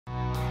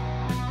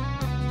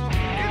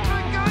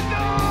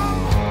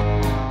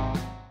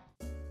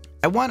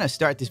I want to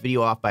start this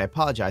video off by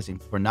apologizing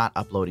for not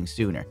uploading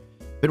sooner.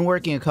 Been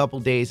working a couple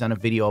days on a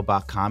video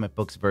about comic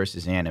books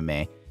versus anime,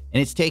 and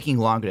it's taking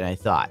longer than I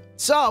thought.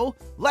 So,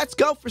 let's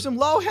go for some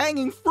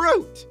low-hanging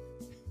fruit!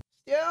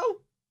 Stu,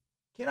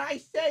 can I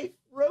say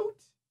fruit?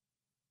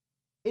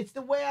 It's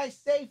the way I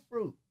say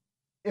fruit.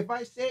 If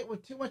I say it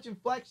with too much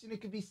inflection,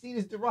 it could be seen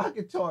as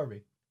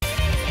derogatory.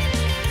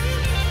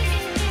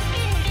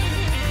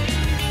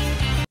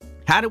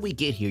 How did we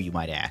get here, you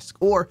might ask?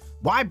 Or,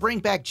 why bring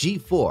back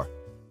G4?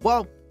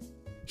 Well,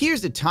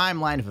 here's the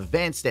timeline of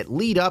events that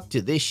lead up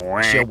to this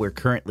show we're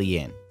currently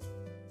in.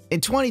 In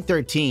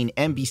 2013,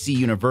 NBC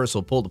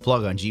Universal pulled the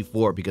plug on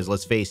G4 because,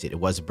 let's face it, it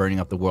wasn't burning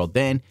up the world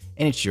then,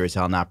 and it's sure as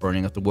hell not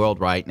burning up the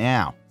world right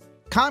now.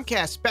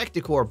 Comcast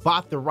Spectacor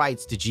bought the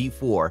rights to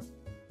G4,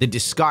 the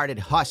discarded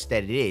husk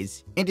that it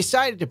is, and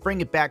decided to bring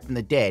it back from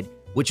the dead,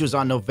 which was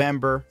on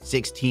November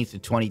 16th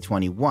of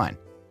 2021.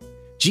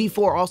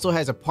 G4 also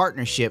has a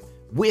partnership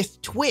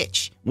with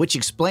Twitch, which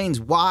explains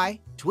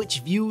why Twitch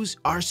views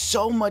are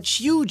so much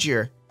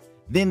huger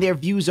than their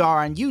views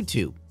are on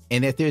YouTube.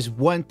 And if there's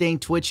one thing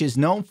Twitch is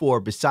known for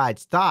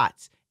besides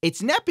thoughts,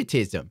 it's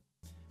nepotism.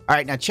 All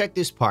right, now check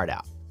this part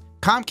out.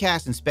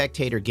 Comcast and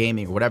Spectator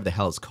Gaming, or whatever the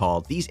hell it's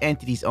called, these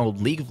entities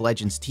own League of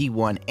Legends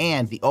T1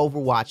 and the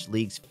Overwatch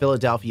League's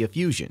Philadelphia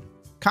Fusion.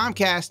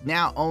 Comcast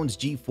now owns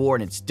G4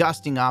 and it's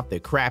dusting off their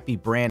crappy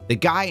brand. The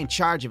guy in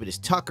charge of it is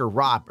Tucker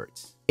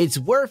Roberts. It's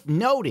worth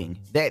noting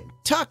that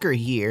Tucker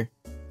here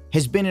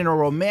has been in a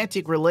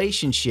romantic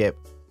relationship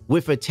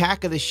with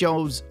Attack of the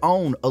Show's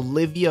own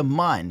Olivia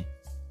Munn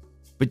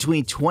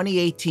between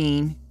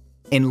 2018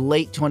 and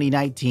late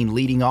 2019,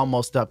 leading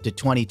almost up to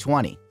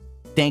 2020.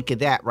 Think of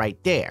that right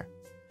there.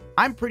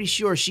 I'm pretty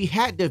sure she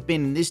had to have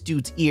been in this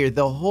dude's ear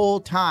the whole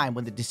time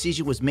when the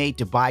decision was made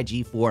to buy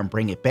G4 and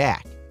bring it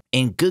back.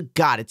 And good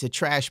God, it's a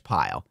trash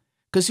pile.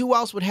 Because who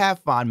else would have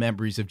fond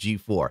memories of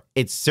G4?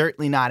 It's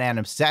certainly not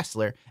Adam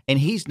Sessler, and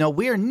he's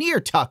nowhere near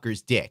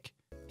Tucker's dick.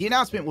 The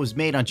announcement was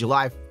made on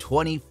July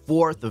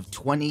 24th of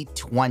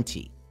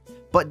 2020.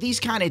 But these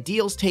kind of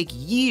deals take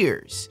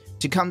years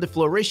to come to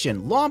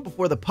fruition, long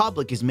before the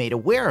public is made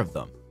aware of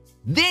them.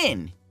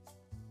 Then,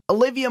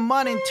 Olivia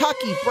Munn and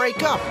Tucky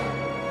break up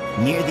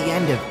near the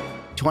end of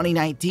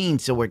 2019,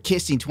 so we're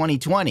kissing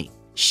 2020.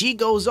 She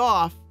goes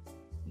off,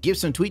 gives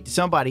some tweet to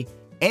somebody,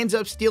 ends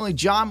up stealing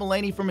John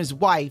Mulaney from his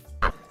wife.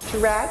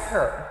 Drag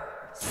her,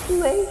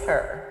 slay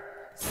her,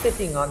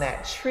 sipping on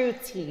that true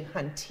tea,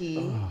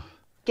 hunty.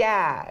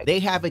 Gag. They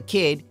have a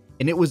kid,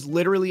 and it was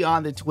literally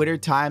on the Twitter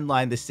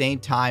timeline the same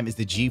time as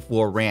the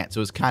G4 rant,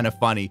 so it's kind of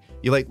funny.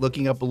 You're like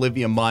looking up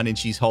Olivia Munn and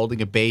she's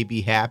holding a baby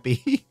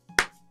happy.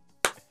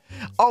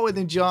 Oh, and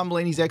then John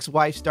Mulaney's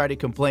ex-wife started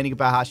complaining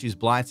about how she was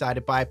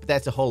blindsided by it, but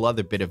that's a whole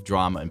other bit of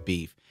drama and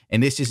beef.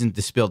 And this isn't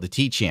the Spill the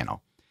Tea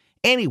channel.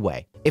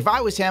 Anyway, if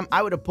I was him,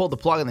 I would have pulled the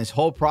plug on this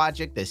whole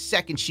project the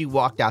second she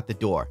walked out the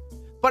door.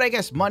 But I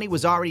guess money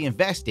was already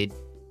invested,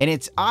 and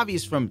it's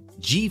obvious from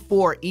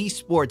G4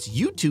 Esports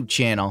YouTube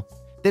channel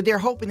that they're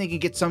hoping they can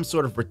get some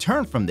sort of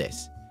return from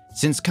this,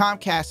 since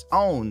Comcast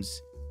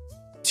owns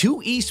 2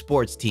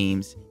 esports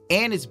teams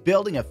and is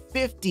building a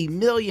 $50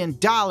 million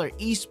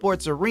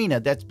esports arena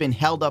that's been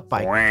held up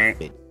by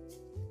COVID.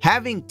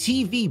 Having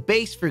TV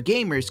based for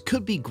gamers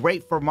could be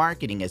great for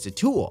marketing as a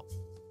tool,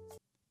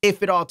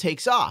 if it all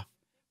takes off.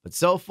 But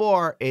so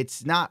far,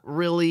 it's not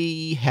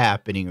really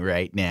happening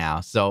right now,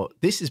 so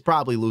this is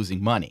probably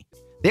losing money.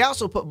 They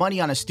also put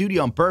money on a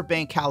studio in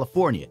Burbank,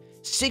 California,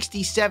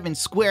 67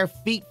 square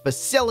feet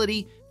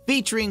facility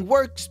featuring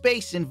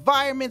workspace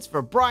environments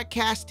for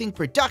broadcasting,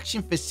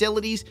 production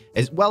facilities,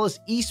 as well as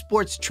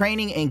esports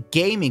training and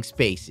gaming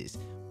spaces.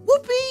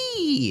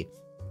 Whoopee!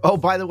 Oh,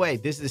 by the way,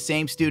 this is the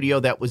same studio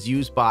that was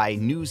used by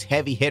news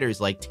heavy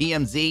hitters like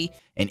TMZ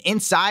and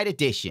Inside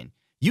Edition.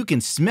 You can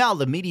smell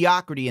the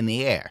mediocrity in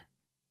the air.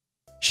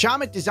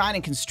 Shamik Design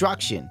and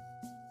Construction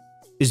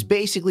is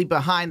basically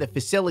behind the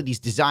facility's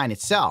design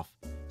itself,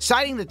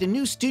 citing that the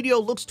new studio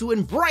looks to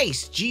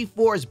embrace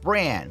G4's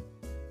brand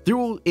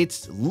through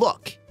its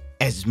look,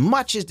 as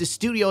much as the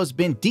studio has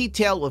been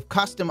detailed with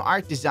custom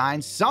art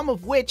designs, some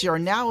of which are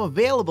now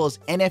available as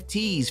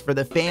NFTs for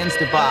the fans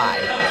to buy.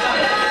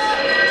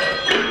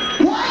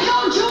 Why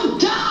don't you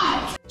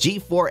die?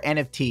 G4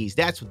 NFTs,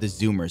 that's what the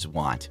Zoomers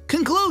want.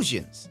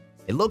 Conclusions.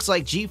 It looks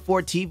like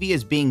G4TV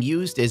is being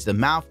used as the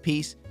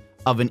mouthpiece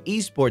of an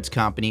esports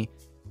company,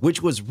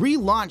 which was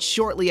relaunched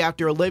shortly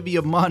after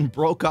Olivia Munn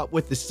broke up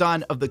with the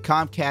son of the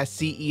Comcast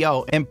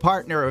CEO and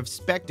partner of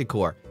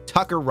Spectacor,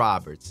 Tucker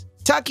Roberts.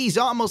 Tucky's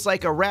almost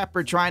like a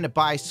rapper trying to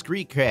buy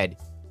street cred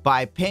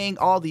by paying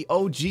all the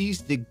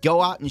OGs to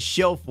go out and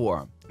show for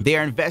him. They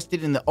are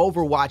invested in the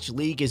Overwatch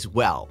League as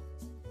well.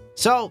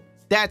 So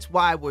that's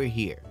why we're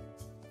here.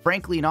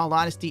 Frankly, in all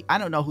honesty, I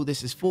don't know who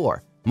this is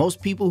for. Most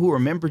people who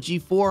remember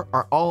G4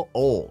 are all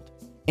old,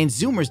 and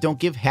Zoomers don't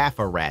give half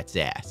a rat's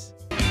ass.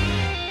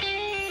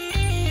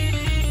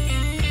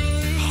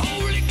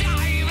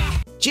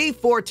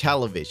 G4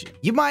 television.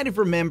 You might have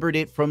remembered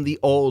it from the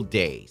old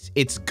days,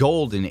 its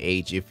golden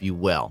age if you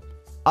will.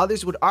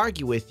 Others would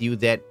argue with you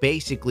that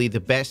basically the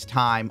best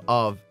time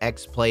of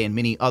X-Play and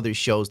many other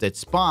shows that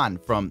spawned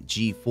from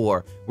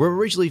G4 were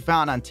originally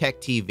found on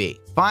Tech TV.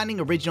 Finding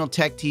original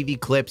Tech TV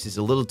clips is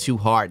a little too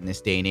hard in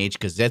this day and age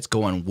because that's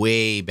going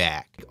way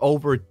back,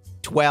 over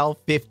 12,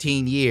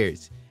 15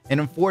 years. And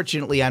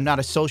unfortunately, I'm not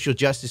a social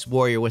justice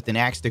warrior with an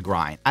axe to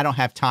grind. I don't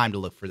have time to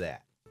look for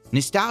that.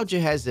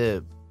 Nostalgia has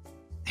a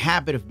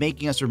habit of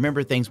making us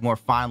remember things more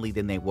fondly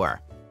than they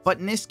were. But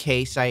in this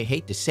case, I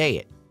hate to say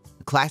it,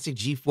 the classic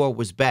G4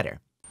 was better.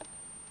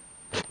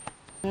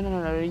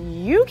 No.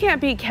 You can't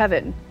beat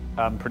Kevin.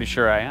 I'm pretty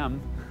sure I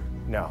am.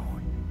 No,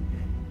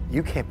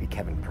 you can't be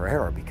Kevin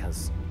Pereira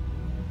because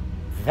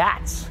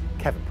that's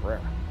Kevin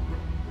Pereira.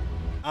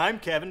 I'm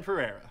Kevin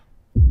Pereira.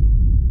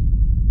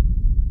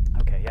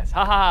 Okay, yes.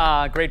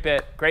 Haha, great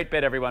bit,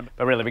 everyone.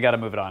 But really, we gotta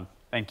move it on.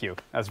 Thank you.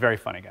 That was very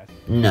funny, guys.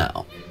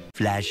 No.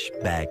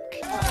 Flashback.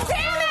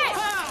 Damn it!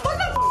 What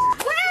the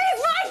Where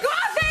is my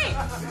coffee?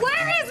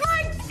 Where is my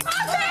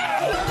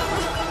coffee?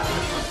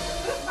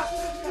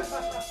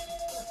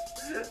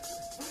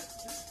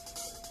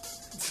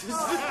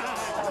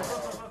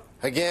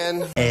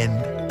 Again.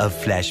 End of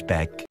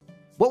flashback.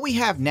 What we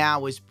have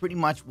now is pretty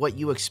much what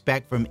you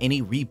expect from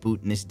any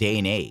reboot in this day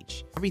and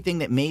age. Everything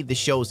that made the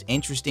shows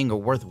interesting or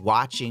worth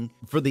watching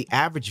for the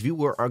average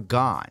viewer are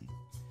gone.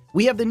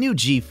 We have the new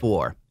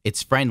G4.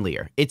 It's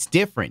friendlier. It's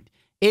different.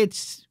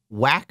 It's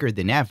whacker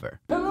than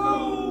ever.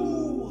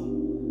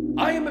 Hello!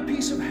 I am a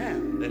piece of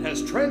ham that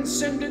has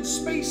transcended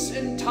space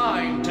and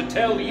time to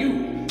tell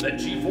you that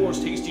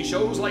G4's tasty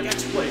shows like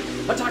X-Play,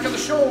 Attack of the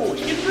Show,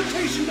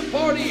 Invitation to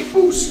Party,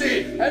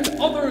 Boosted, and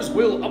others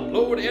will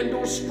upload and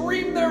or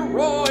stream their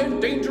raw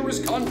and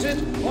dangerous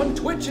content on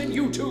Twitch and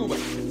YouTube.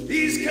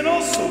 These can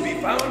also be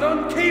found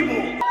on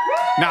cable.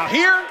 Now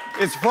here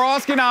is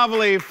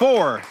Froskinavali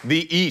for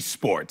the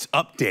esports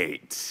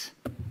update.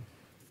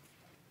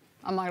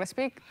 I'm not gonna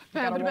speak.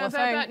 Bam, bam, bam,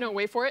 bam. No,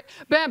 wait for it.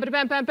 Bam, bam,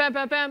 bam, bam, bam,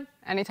 bam, bam.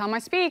 Anytime I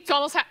speak. It's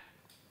almost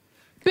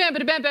bam,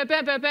 bam, bam, bam,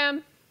 bam, bam,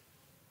 bam.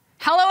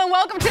 Hello and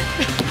welcome to.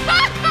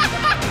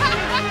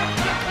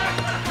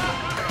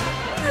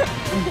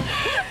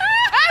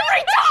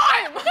 Every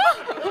time!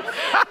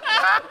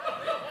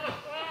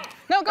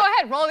 No, go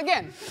ahead. Roll it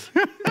again.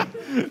 No,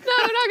 they're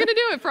not gonna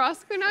do it,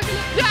 Frost. They're not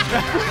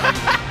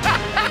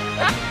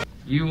gonna.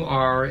 You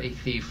are a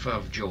thief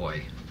of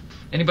joy.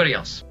 Anybody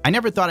else? I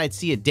never thought I'd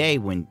see a day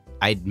when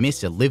I'd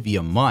miss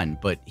Olivia Munn,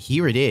 but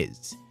here it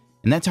is.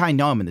 And that's how I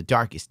know I'm in the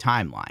darkest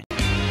timeline.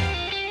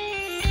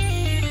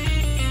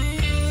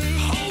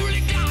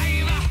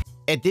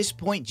 At this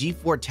point,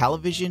 G4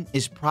 television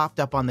is propped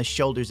up on the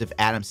shoulders of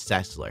Adam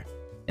Sessler,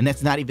 and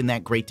that's not even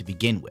that great to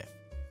begin with.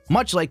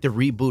 Much like the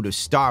reboot of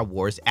Star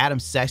Wars, Adam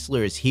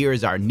Sessler is here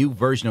as our new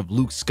version of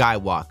Luke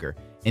Skywalker,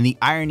 and the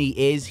irony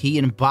is he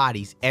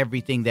embodies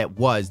everything that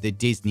was the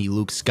Disney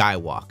Luke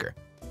Skywalker.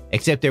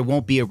 Except there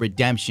won't be a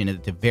redemption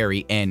at the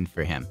very end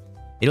for him.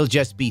 It'll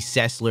just be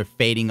Sessler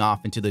fading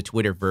off into the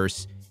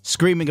Twitterverse,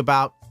 screaming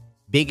about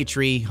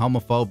bigotry,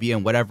 homophobia,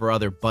 and whatever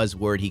other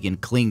buzzword he can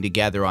cling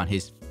together on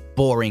his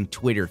boring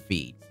Twitter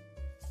feed.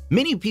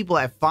 Many people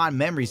have fond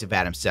memories of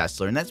Adam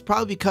Sessler, and that's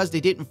probably because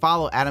they didn't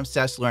follow Adam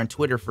Sessler on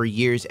Twitter for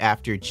years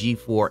after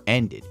G4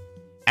 ended.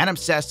 Adam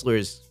Sessler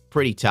is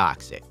pretty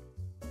toxic.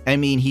 I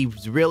mean,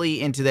 he's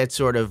really into that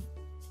sort of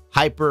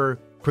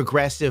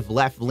hyper-progressive,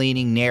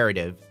 left-leaning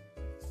narrative.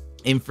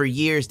 And for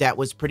years, that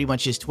was pretty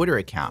much his Twitter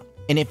account.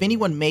 And if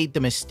anyone made the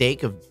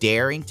mistake of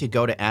daring to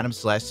go to Adam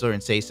Sessler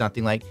and say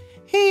something like,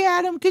 "Hey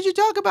Adam, could you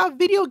talk about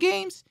video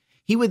games?"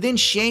 he would then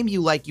shame you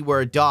like you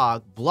were a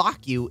dog,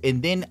 block you,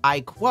 and then,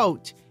 I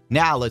quote,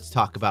 "Now let's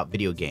talk about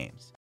video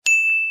games."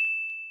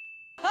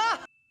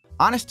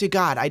 Honest to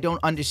God, I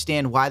don't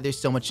understand why there's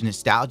so much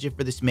nostalgia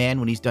for this man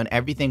when he's done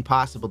everything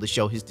possible to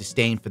show his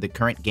disdain for the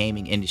current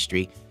gaming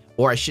industry,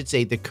 or I should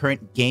say the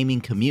current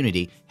gaming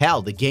community,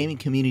 hell, the gaming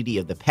community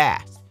of the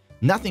past.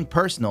 Nothing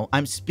personal,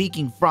 I'm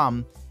speaking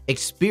from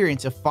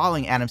experience of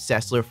following Adam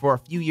Sessler for a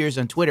few years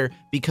on Twitter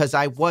because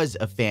I was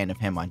a fan of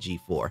him on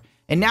G4.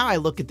 And now I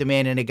look at the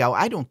man and I go,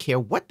 I don't care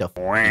what the f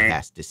he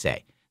has to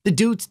say. The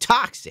dude's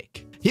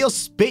toxic. He'll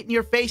spit in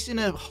your face in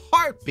a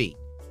heartbeat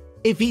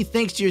if he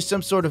thinks you're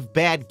some sort of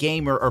bad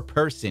gamer or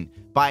person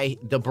by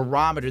the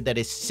barometer that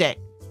is set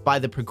by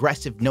the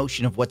progressive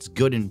notion of what's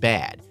good and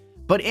bad.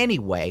 But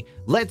anyway,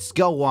 let's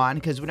go on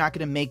because we're not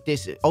going to make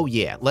this... Oh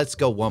yeah, let's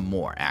go one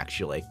more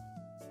actually.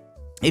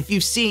 If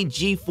you've seen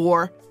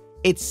G4,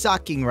 it's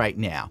sucking right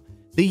now.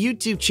 The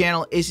YouTube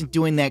channel isn't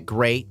doing that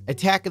great.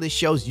 Attack of the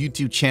Show's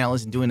YouTube channel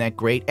isn't doing that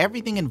great.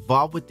 Everything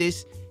involved with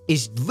this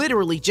is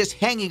literally just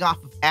hanging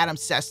off of Adam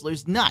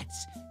Sessler's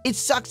nuts. It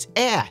sucks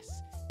ass.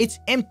 It's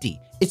empty.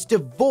 It's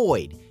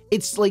devoid.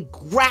 It's like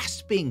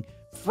grasping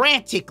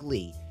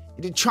frantically,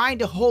 trying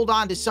to hold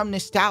on to some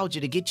nostalgia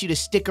to get you to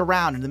stick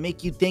around and to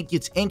make you think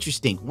it's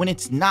interesting when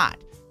it's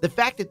not. The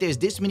fact that there's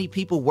this many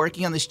people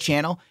working on this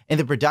channel and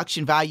the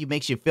production value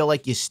makes you feel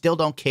like you still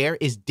don't care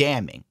is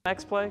damning.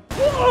 X-Play?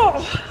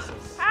 Whoa!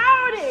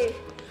 Howdy!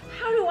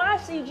 How do I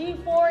see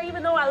G4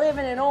 even though I live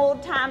in an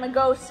old-time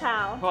ghost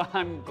town? Well,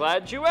 I'm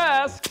glad you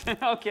asked.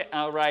 Okay,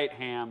 all right,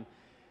 Ham.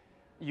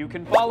 You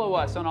can follow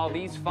us on all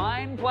these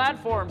fine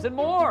platforms and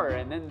more,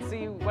 and then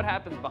see what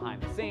happens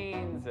behind the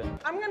scenes. And...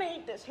 I'm gonna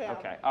eat this ham.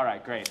 Okay, all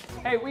right, great.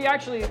 Hey, we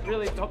actually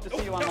really hope to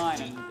see you online,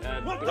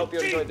 and we hope you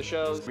enjoyed the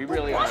shows. We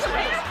really are.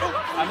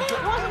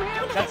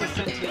 That's a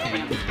sentient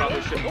ham. You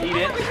probably shouldn't eat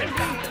it.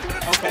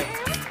 Okay.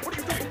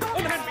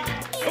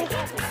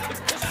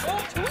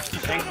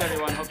 Thanks,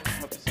 everyone. Hope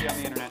to see you on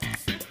the internet.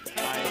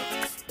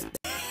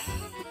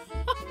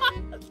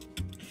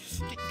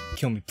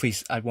 Kill me,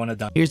 please. I want to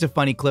die. Here's a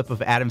funny clip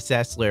of Adam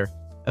Sessler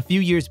a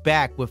few years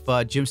back with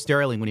Jim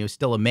Sterling when he was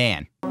still a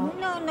man.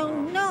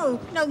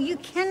 No, you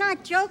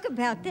cannot joke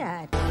about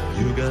that.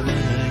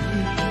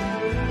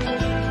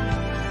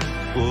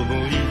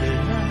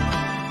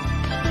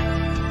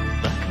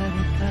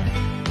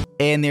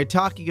 And they're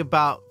talking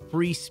about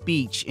free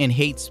speech and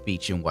hate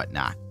speech and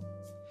whatnot.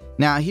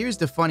 Now, here's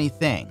the funny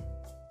thing.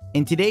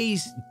 In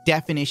today's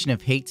definition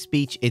of hate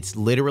speech, it's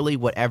literally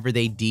whatever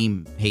they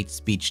deem hate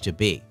speech to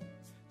be.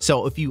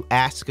 So if you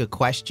ask a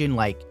question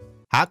like,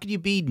 how could you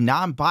be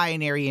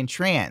non-binary and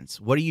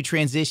trans? What are you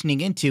transitioning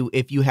into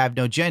if you have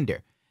no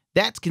gender?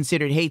 That's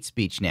considered hate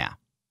speech now.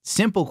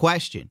 Simple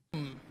question.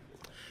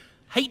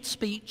 Hate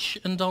speech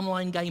and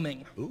online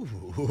gaming.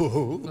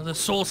 Ooh. The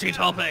saucy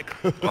topic.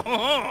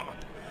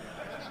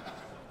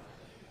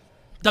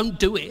 Don't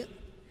do it.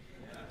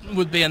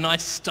 Would be a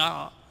nice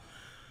start.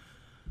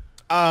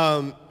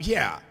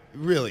 Yeah,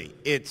 really.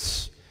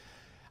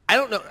 I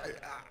don't know.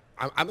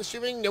 I'm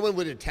assuming no one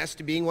would attest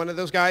to being one of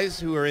those guys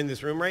who are in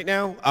this room right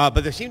now,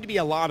 but there seem to be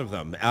a lot of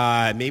them.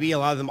 Maybe a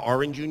lot of them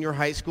are in junior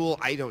high school.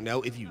 I don't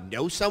know. If you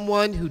know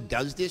someone who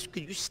does this,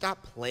 could you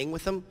stop playing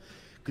with them?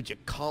 Could you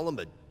call them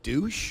a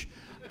douche?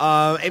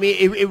 I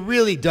mean, it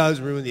really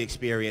does ruin the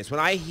experience. When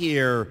I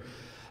hear,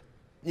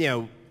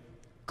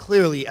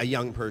 clearly a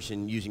young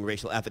person using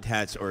racial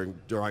epithets or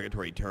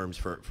derogatory terms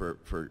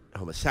for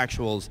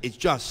homosexuals, it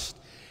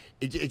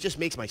just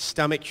makes my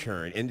stomach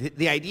churn. And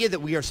the idea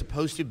that we are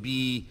supposed to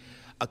be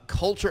a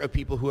culture of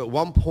people who at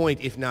one point,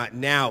 if not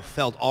now,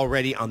 felt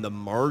already on the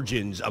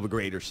margins of a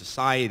greater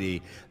society,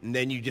 and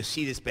then you just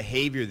see this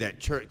behavior that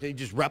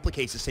just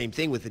replicates the same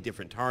thing with a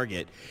different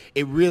target,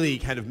 it really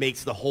kind of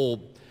makes the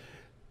whole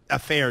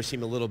affair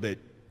seem a little bit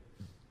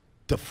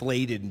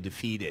deflated and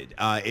defeated.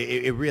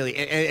 It really,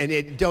 and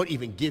it don't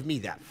even give me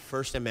that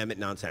First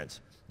Amendment nonsense.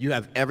 You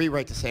have every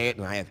right to say it,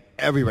 and I have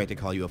every right to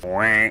call you a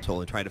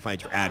asshole and try to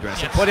find your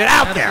address and put it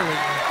out there.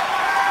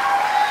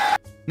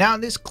 Now,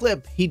 in this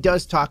clip, he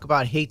does talk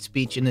about hate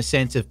speech in the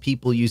sense of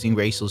people using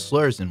racial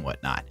slurs and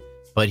whatnot,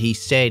 but he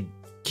said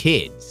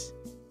kids.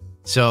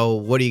 So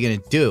what are you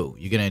going to do?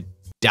 You're going to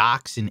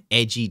dox an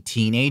edgy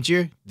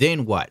teenager?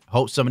 Then what?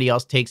 Hope somebody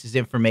else takes his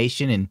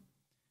information and,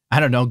 I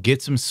don't know,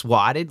 gets him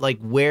swatted? Like,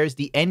 where's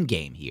the end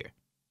game here?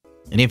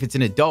 And if it's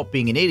an adult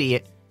being an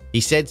idiot,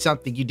 he said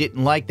something you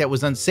didn't like that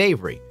was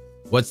unsavory.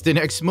 What's the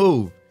next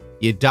move?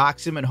 You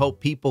dox them and hope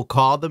people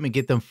call them and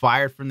get them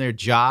fired from their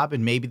job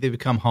and maybe they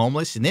become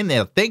homeless and then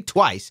they'll think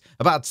twice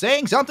about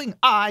saying something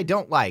I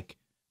don't like.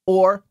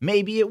 Or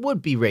maybe it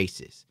would be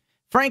racist.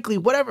 Frankly,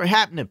 whatever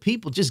happened to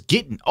people just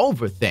getting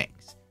over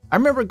things? I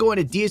remember going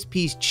to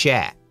DSP's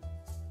chat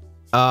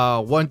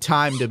one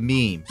time to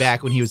meme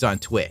back when he was on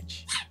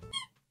Twitch.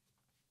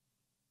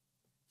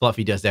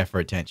 Fluffy does that for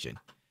attention.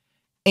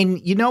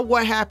 And you know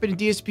what happened in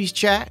DSP's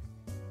chat?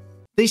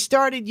 They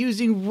started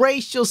using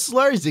racial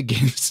slurs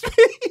against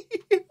me.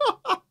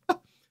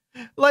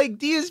 Like,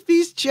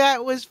 DSP's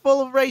chat was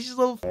full of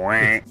racial...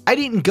 I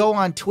didn't go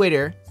on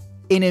Twitter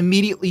and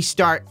immediately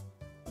start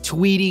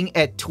tweeting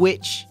at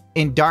Twitch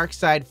and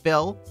Darkside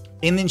Phil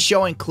and then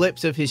showing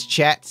clips of his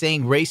chat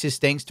saying racist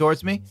things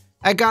towards me.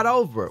 I got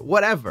over it.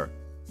 Whatever.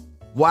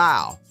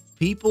 Wow.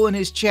 People in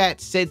his chat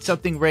said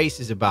something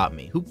racist about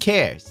me. Who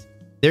cares?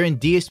 They're in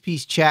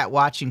DSP's chat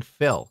watching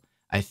Phil.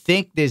 I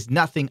think there's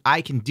nothing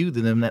I can do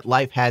to them that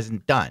life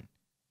hasn't done.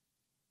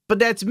 But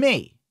that's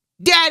me.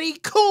 Daddy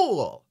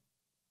cool!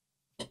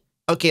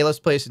 Okay, let's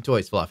play some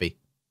toys, Fluffy.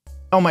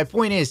 Oh, my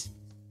point is,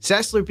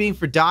 Sessler being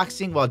for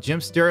doxing while Jim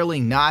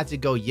Sterling nods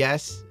and go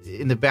yes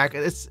in the back,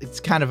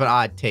 it's kind of an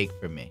odd take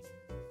for me.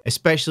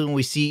 Especially when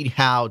we see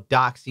how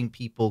doxing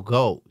people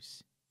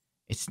goes.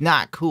 It's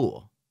not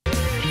cool.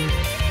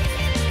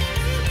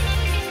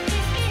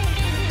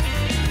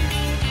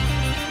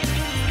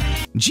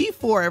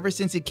 G4, ever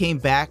since it came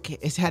back,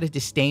 has had a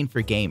disdain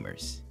for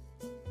gamers,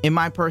 in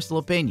my personal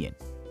opinion.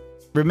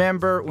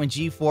 Remember when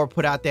G4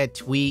 put out that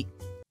tweet?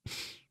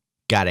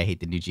 God, I hate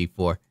the new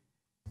G4.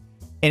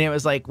 And it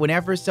was like,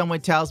 whenever someone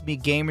tells me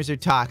gamers are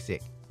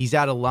toxic, he's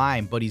out of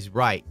line, but he's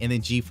right. And then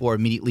G4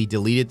 immediately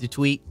deleted the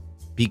tweet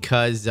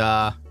because,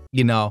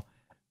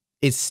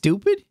 it's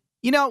stupid.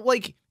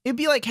 Like, it'd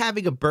be like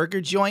having a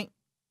burger joint,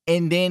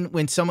 and then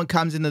when someone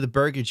comes into the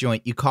burger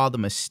joint, you call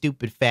them a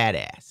stupid fat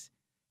ass.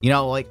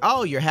 Like,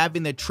 oh, you're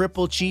having the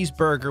triple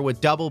cheeseburger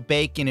with double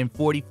bacon and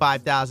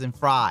 45,000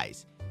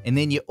 fries. And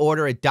then you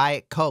order a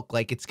Diet Coke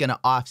like it's going to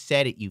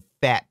offset it, you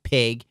fat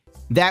pig.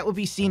 That would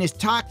be seen as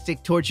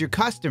toxic towards your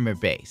customer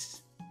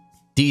base.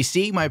 Do you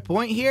see my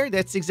point here?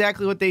 That's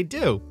exactly what they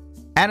do.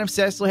 Adam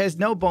Sessler has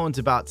no bones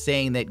about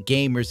saying that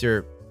gamers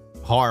are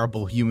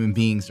horrible human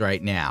beings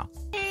right now.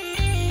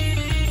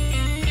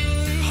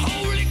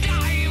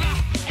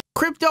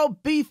 Crypto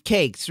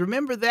beefcakes.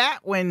 Remember that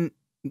when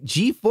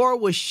G4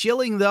 was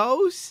shilling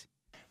those?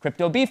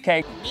 Crypto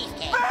beefcake.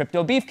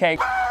 Crypto beefcake.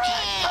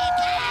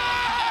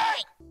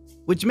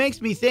 Which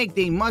makes me think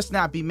they must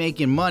not be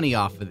making money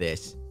off of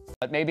this.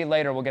 But maybe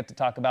later we'll get to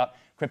talk about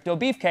crypto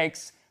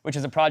beefcakes, which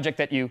is a project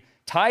that you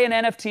tie an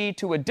NFT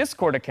to a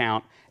Discord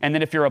account, and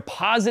then if you're a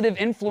positive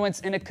influence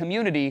in a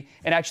community,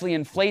 it actually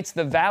inflates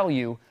the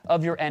value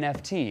of your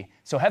NFT.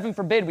 So heaven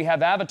forbid we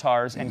have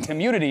avatars and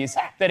communities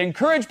that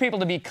encourage people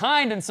to be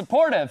kind and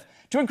supportive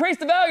to increase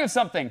the value of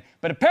something.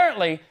 But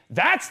apparently,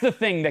 that's the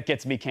thing that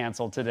gets me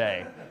canceled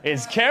today,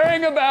 is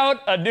caring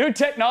about a new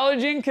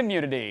technology and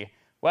community.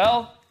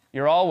 Well,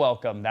 you're all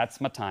welcome.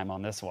 That's my time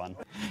on this one.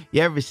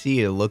 You ever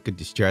see a look of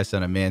distress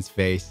on a man's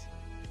face?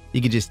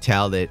 You can just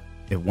tell that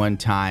at one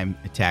time,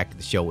 Attack of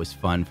the Show was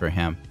fun for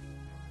him.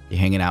 You're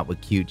hanging out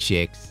with cute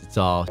chicks. It's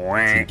all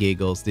and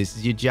giggles. This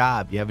is your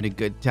job. You're having a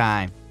good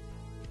time.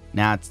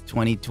 Now it's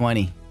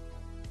 2020.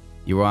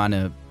 You're on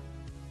a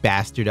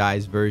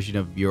bastardized version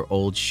of your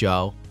old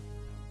show.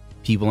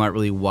 People aren't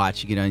really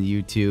watching it on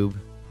YouTube.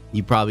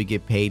 You probably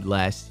get paid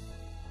less.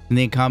 And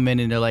they come in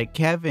and they're like,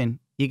 Kevin,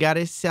 you got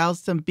to sell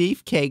some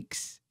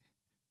beefcakes.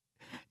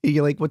 And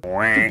you're like, what's the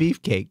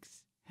beefcakes?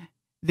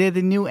 They're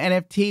the new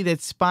NFT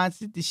that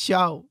sponsored the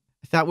show.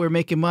 I thought we were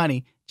making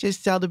money.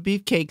 Just sell the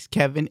beefcakes,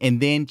 Kevin. And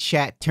then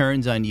chat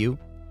turns on you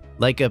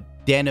like a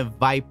den of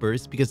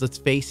vipers. Because let's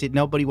face it,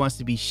 nobody wants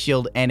to be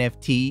shilled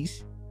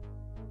NFTs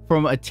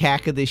from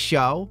Attack of the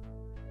Show.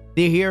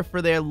 They're here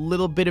for their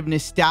little bit of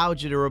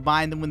nostalgia to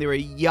remind them when they were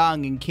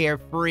young and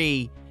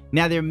carefree.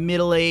 Now they're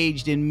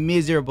middle-aged and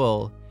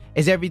miserable.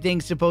 As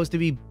everything's supposed to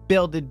be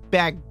builded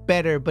back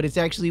better, but it's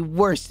actually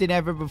worse than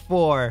ever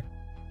before.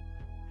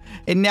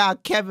 And now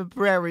Kevin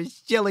Pereira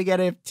is shilling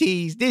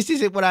NFTs. This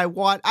isn't what I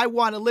want. I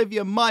want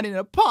Olivia Munn in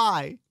a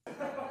pie.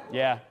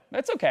 Yeah,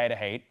 it's okay to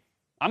hate.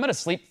 I'm gonna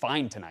sleep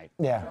fine tonight.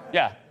 Yeah.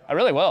 Yeah, I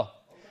really will.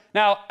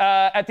 Now,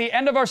 at the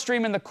end of our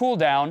stream in the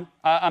cooldown,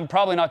 I'm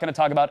probably not gonna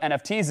talk about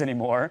NFTs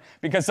anymore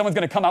because someone's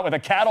gonna come out with a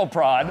cattle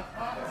prod.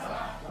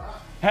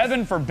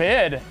 Heaven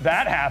forbid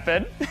that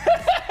happen.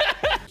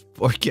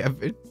 Poor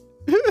Kevin.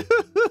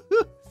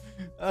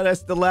 Oh,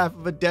 that's the laugh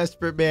of a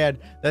desperate man.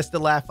 That's the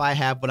laugh I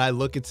have when I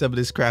look at some of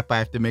this crap I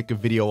have to make a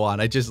video on.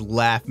 I just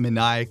laugh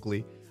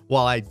maniacally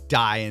while I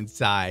die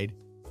inside.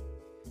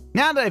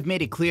 Now that I've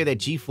made it clear that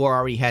G4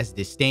 already has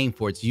disdain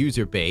for its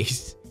user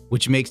base,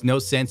 which makes no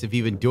sense of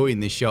even doing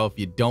this show if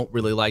you don't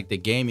really like the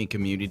gaming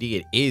community,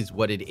 it is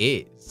what it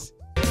is.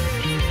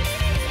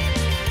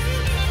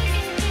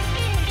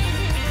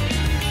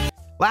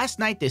 Last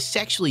night, this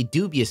sexually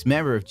dubious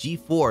member of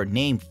G4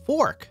 named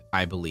Fork,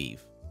 I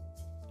believe,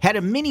 had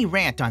a mini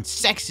rant on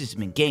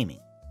sexism in gaming.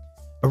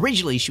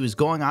 Originally, she was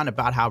going on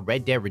about how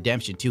Red Dead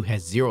Redemption 2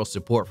 has zero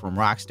support from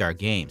Rockstar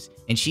Games,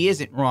 and she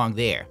isn't wrong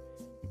there.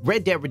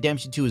 Red Dead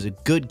Redemption 2 is a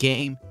good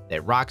game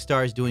that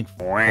Rockstar is doing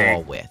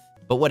fall with.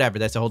 But whatever,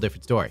 that's a whole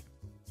different story.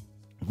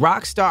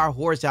 Rockstar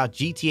whores out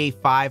GTA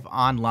 5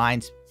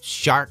 Online's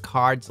shark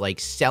cards like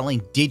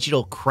selling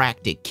digital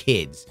crack to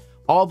kids,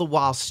 all the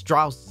while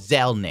Strauss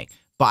Zelnick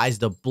buys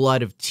the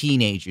blood of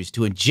teenagers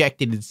to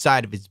inject it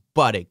inside of his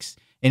buttocks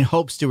in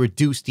hopes to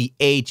reduce the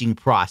aging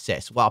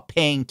process while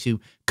paying to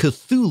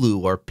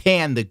Cthulhu or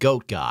Pan the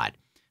Goat God.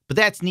 But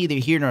that's neither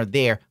here nor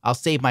there. I'll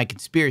save my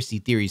conspiracy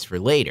theories for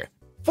later.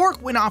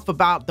 Fork went off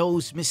about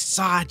those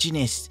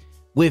misogynists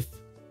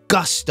with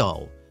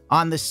gusto.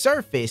 On the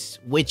surface,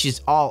 which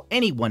is all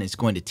anyone is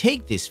going to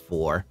take this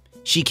for,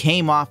 she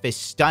came off as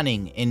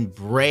stunning and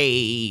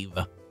brave.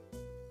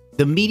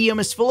 The medium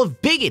is full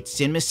of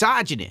bigots and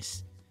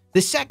misogynists.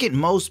 The second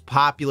most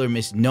popular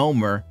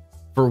misnomer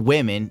for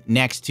women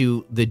next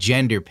to the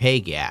gender pay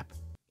gap.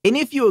 And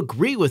if you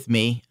agree with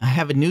me, I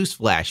have a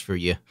newsflash for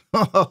you.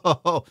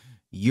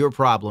 You're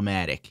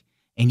problematic,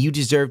 and you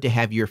deserve to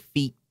have your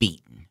feet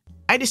beaten.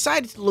 I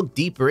decided to look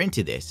deeper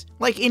into this,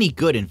 like any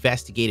good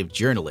investigative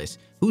journalist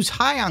who's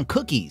high on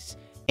cookies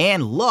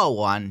and low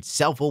on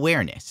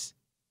self-awareness.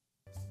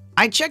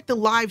 I checked the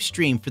live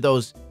stream for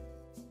those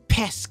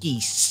pesky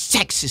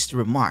sexist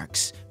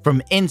remarks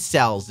from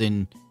incels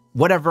and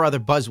whatever other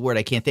buzzword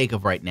I can't think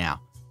of right now.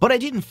 But I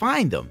didn't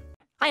find them.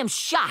 I am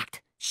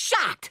shocked.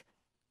 Shocked.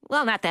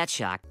 Well, not that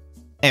shocked.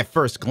 At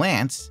first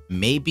glance,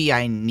 maybe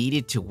I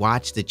needed to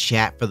watch the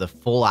chat for the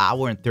full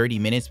hour and 30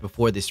 minutes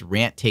before this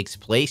rant takes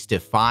place to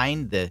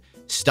find the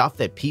stuff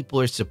that people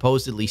are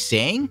supposedly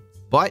saying.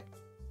 But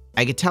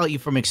I can tell you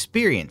from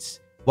experience,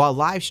 while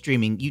live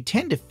streaming, you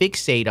tend to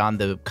fixate on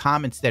the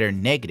comments that are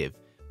negative,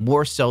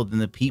 more so than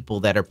the people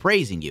that are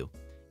praising you.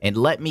 And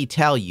let me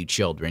tell you,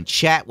 children,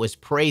 chat was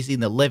praising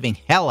the living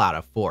hell out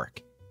of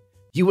Fork.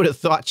 You would have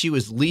thought she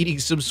was leading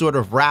some sort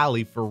of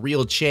rally for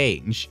real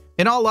change.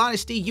 In all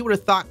honesty, you would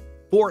have thought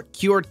Fork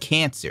cured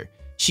cancer.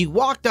 She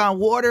walked on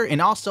water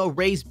and also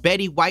raised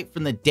Betty White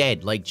from the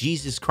dead like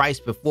Jesus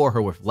Christ before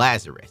her with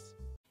Lazarus.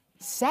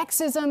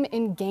 Sexism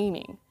in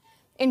gaming.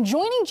 In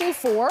joining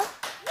G4,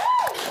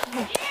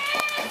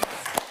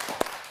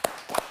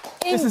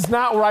 This is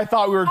not where I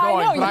thought we were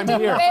going, I know, but I'm you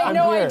here. had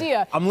no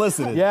idea. I'm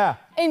listening. Yeah.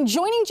 In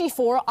joining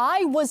G4,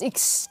 I was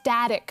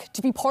ecstatic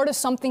to be part of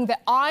something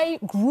that I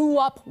grew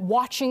up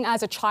watching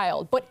as a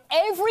child. But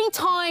every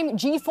time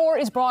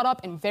G4 is brought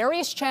up in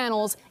various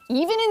channels,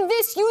 even in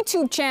this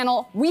YouTube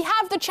channel, we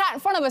have the chat in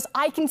front of us.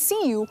 I can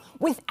see you.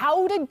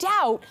 Without a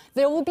doubt,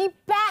 there will be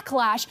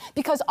backlash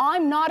because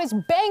I'm not as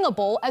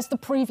bangable as the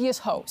previous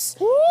hosts.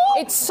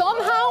 It's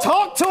somehow...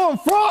 Talk to him,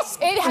 Frost!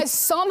 It has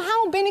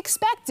somehow been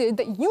expected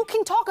that you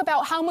can talk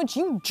about how much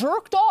you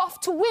jerked off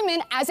to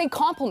women as a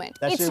compliment.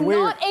 It's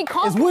not a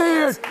compliment. It's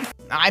weird.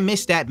 I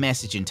missed that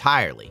message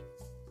entirely,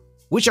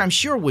 which I'm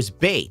sure was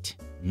bait.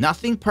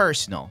 Nothing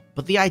personal,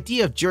 but the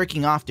idea of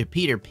jerking off to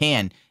Peter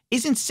Pan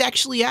isn't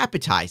sexually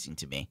appetizing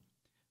to me.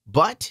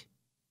 But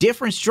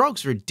different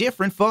strokes for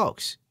different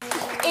folks.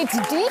 It's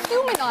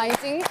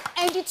dehumanizing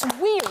and it's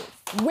weird.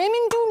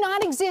 Women do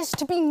not exist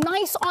to be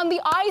nice on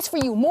the eyes for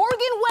you. Morgan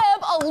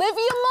Webb,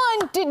 Olivia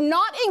Munn did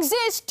not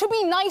exist to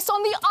be nice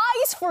on the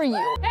eyes for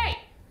you. Hey,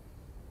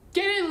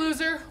 get in,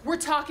 loser. We're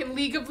talking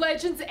League of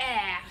Legends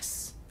ass.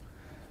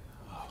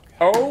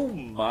 Oh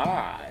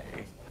my.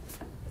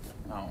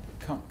 Oh,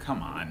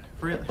 come on.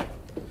 Really?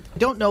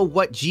 Don't know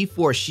what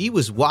G4 she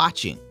was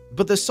watching,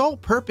 but the sole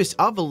purpose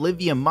of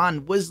Olivia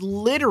Munn was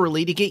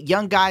literally to get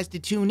young guys to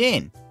tune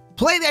in.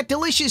 Play that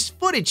delicious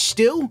footage,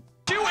 Stu.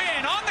 2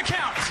 in on the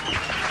count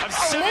of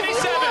 77.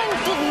 Olivia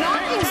Munn did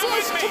not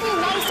exist to be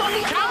nice on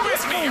the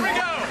eyes for you.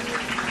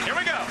 Here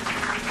we go.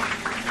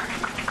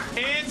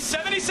 In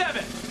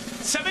 77,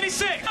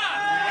 76.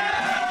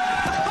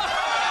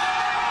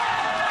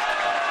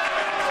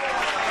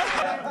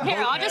 Here,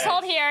 I'll just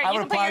hold here. You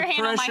can put your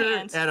hand on my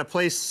hand. At a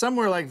place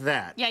somewhere like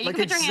that. Yeah, you like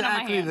can put your hand on my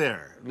hand. Exactly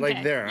there. Like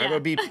Okay, there. yeah. I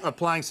would be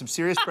applying some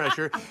serious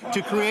pressure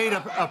to create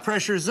a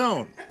pressure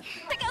zone.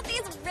 Check out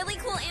these really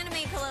cool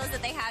anime pillows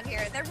that they have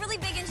here. They're really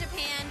big in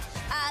Japan.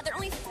 They're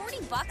only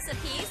 $40 a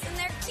piece, and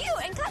they're cute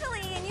and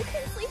cuddly, and you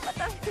can sleep with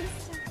them.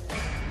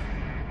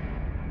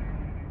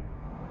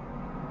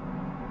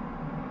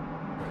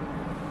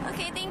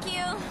 Okay, thank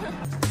you.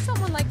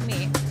 Someone like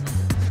me.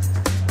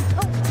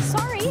 Oh,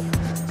 sorry.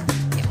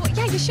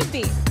 Yeah, you should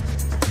be.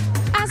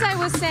 As I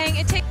was saying,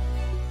 it takes...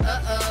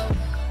 Uh-oh.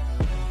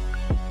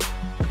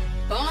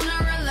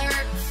 Boner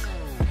alert.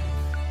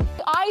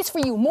 Eyes for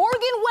you.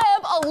 Morgan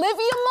Webb,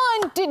 Olivia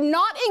Munn did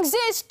not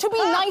exist to be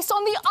nice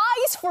on the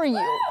eyes for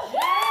you.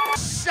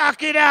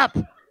 Suck it up.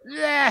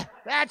 Yeah,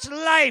 that's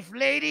life,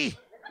 lady.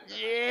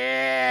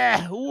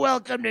 Yeah,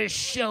 welcome to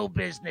show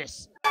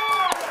business.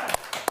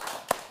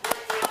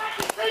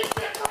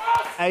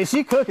 Hey,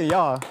 she cooking,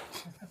 y'all.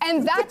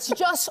 And that's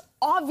just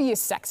obvious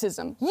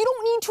sexism. You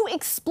don't need to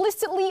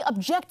explicitly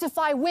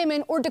objectify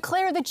women or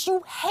declare that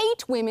you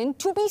hate women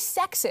to be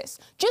sexist.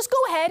 Just go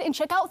ahead and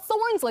check out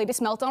Thorne's latest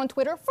meltdown on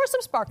Twitter for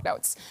some spark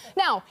notes.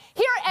 Now,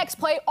 here at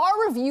XPlay,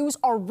 our reviews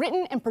are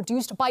written and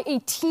produced by a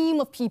team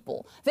of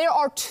people. There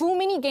are too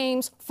many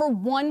games for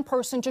one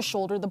person to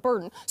shoulder the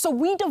burden. So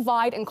we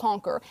divide and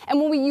conquer. And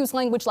when we use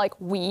language like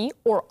we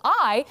or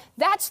I,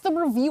 that's the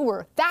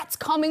reviewer. That's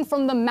coming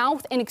from the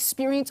mouth and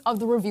experience of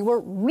the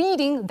reviewer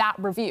reading that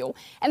review.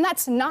 And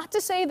that's not to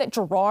say that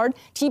Gerard,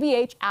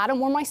 TBH,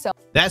 Adam, or myself.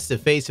 That's the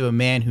face of a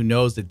man who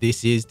knows that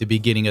this is the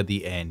beginning of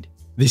the end.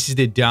 This is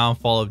the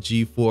downfall of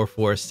G4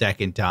 for a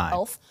second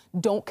time.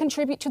 Don't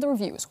contribute to the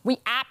reviews. We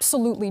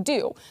absolutely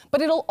do.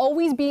 But it'll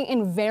always be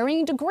in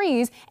varying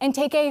degrees and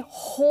take a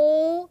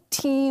whole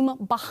team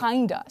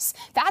behind us.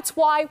 That's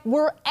why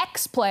we're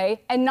XPlay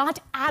and not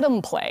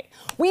Adam Play.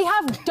 We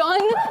have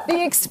done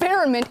the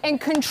experiment and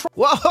control.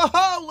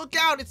 Whoa, look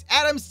out, it's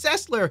Adam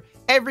Sessler.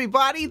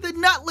 Everybody, the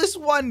nutless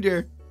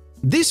wonder.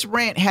 This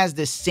rant has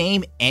the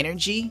same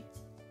energy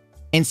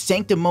and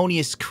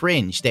sanctimonious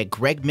cringe that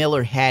Greg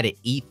Miller had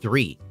at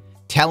E3,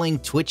 telling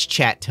Twitch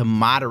chat to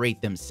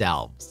moderate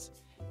themselves,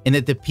 and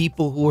that the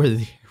people who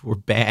were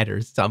bad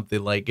or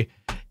something. Like,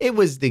 it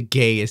was the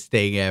gayest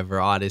thing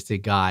ever, honest to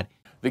God.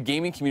 The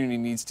gaming community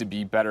needs to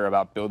be better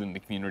about building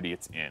the community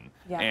it's in.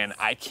 Yes. And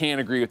I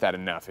can't agree with that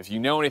enough. If you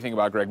know anything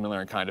about Greg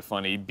Miller and Kinda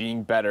Funny,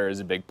 being better is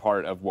a big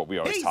part of what we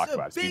always talk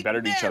about. It's be better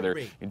to each other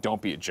and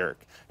don't be a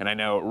jerk. And I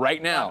know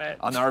right now,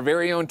 on our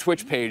very own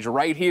Twitch page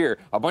right here,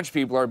 a bunch of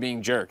people are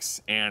being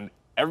jerks. And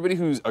everybody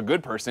who's a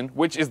good person,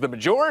 which is the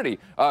majority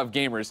of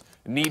gamers,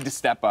 need to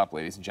step up,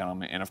 ladies and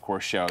gentlemen, and of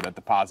course show that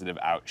the positive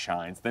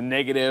outshines the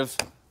negative.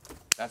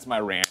 That's my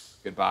rant.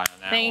 Goodbye on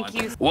that one. Thank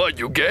you. What,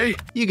 you gay?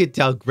 You could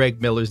tell Greg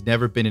Miller's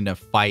never been in a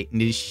fight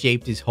and has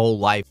shaped his whole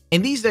life.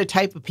 And these are the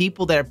type of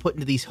people that are put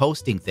into these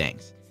hosting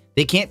things.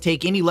 They can't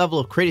take any level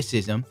of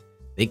criticism.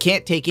 They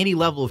can't take any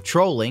level of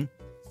trolling.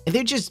 And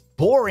they're just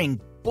boring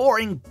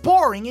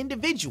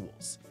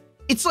individuals.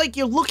 It's like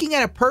you're looking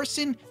at a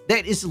person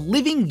that is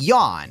living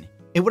Yawn.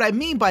 And what I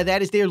mean by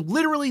that is they're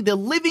literally the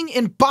living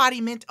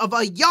embodiment of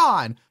a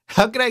yawn.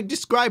 How can I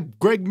describe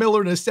Greg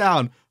Miller in a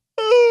sound?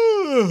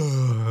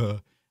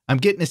 I'm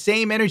getting the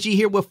same energy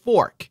here with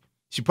Fork.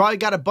 She probably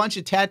got a bunch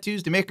of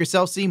tattoos to make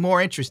herself seem more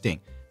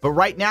interesting. But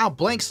right now,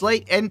 blank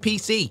slate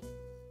NPC.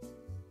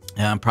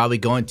 And I'm probably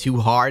going too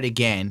hard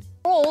again.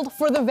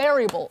 For the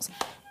variables.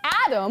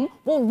 Adam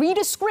will read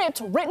a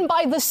script written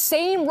by the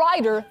same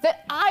writer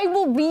that I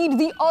will read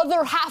the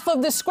other half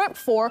of the script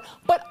for,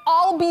 but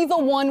I'll be the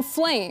one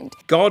flamed.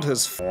 God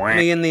has f***ed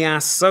me in the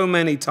ass so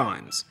many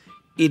times.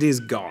 It is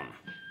gone.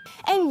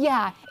 And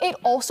yeah, it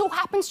also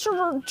happens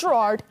to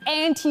Gerard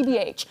and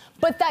TBH,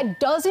 but that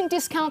doesn't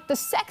discount the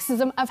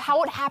sexism of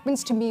how it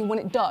happens to me when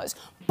it does.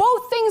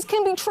 Both things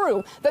can be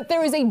true, that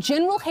there is a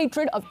general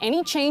hatred of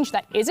any change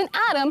that isn't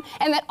Adam,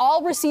 and that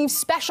I'll receive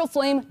special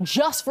flame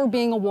just for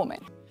being a woman.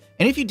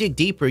 And if you dig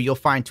deeper, you'll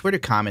find Twitter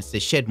comments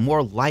that shed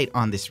more light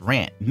on this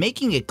rant,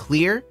 making it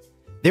clear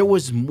there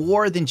was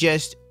more than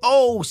just,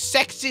 oh,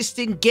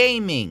 sexist in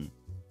gaming,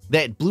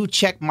 that blue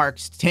check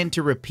marks tend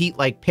to repeat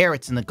like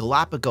parrots in the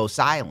Galapagos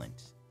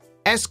Islands.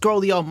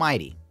 Escrow the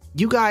Almighty,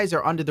 you guys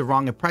are under the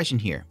wrong impression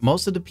here.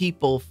 Most of the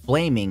people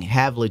flaming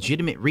have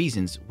legitimate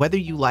reasons, whether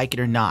you like it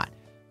or not.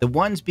 The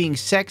ones being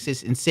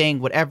sexist and saying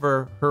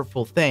whatever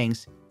hurtful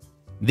things,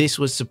 this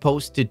was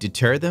supposed to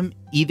deter them,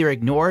 either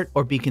ignore it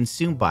or be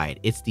consumed by it.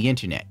 It's the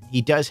internet.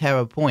 He does have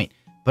a point,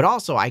 but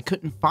also I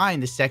couldn't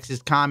find the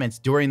sexist comments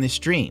during the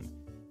stream.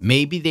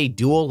 Maybe they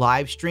dual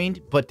live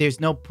streamed, but there's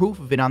no proof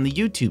of it on the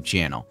YouTube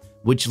channel,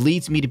 which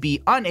leads me to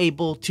be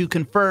unable to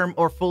confirm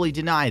or fully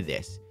deny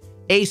this.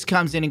 Ace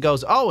comes in and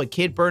goes, oh, a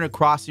kid burned a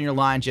cross in your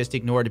line, just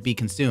ignore it to be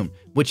consumed,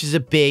 which is a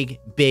big,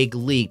 big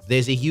leap.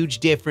 There's a huge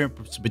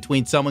difference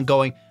between someone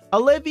going,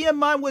 Olivia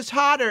Munn was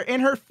hotter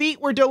and her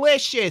feet were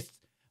delicious,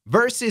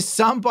 versus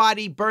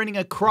somebody burning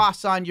a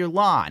cross on your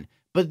lawn.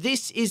 But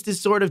this is the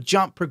sort of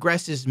jump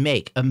progressives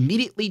make,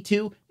 immediately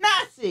to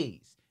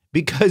Nazis,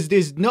 because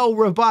there's no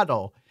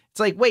rebuttal. It's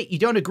like, wait, you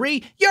don't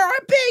agree? You're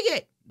a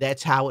bigot!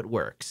 That's how it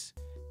works.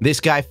 This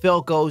guy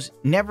Phil goes,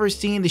 never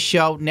seen the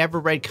show,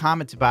 never read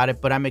comments about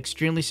it, but I'm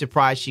extremely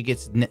surprised she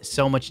gets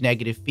so much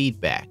negative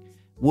feedback.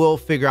 We'll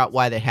figure out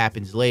why that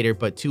happens later,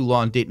 but too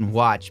long didn't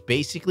watch.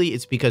 Basically,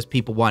 it's because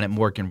people wanted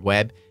Morgan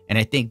Webb, and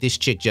I think this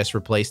chick just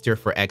replaced her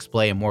for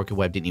X-Play, and Morgan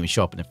Webb didn't even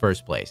show up in the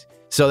first place.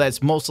 So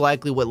that's most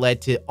likely what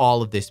led to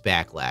all of this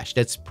backlash.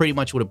 That's pretty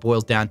much what it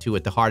boils down to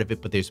at the heart of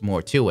it, but there's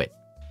more to it.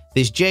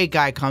 This Jay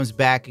guy comes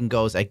back and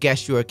goes, I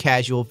guess you're a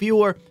casual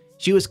viewer.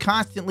 She was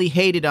constantly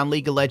hated on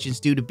League of Legends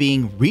due to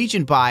being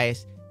region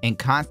biased and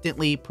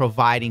constantly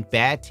providing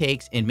bad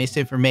takes and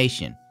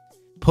misinformation.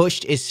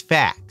 Pushed as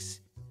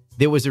facts.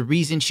 There was a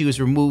reason she was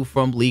removed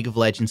from League of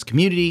Legends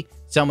community.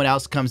 Someone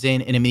else comes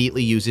in and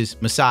immediately uses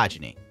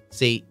misogyny.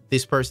 See,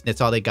 this person, that's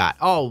all they got.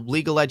 Oh,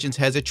 League of Legends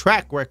has a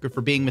track record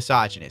for being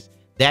misogynist.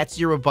 That's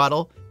your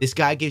rebuttal. This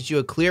guy gives you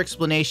a clear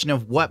explanation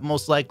of what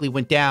most likely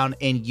went down,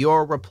 and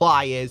your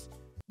reply is,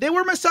 they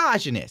were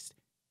misogynist.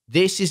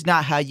 This is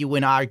not how you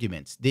win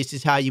arguments. This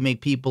is how you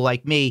make people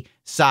like me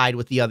side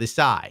with the other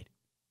side.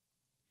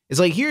 It's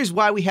like, here's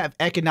why we have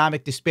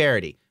economic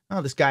disparity.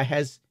 Oh, this guy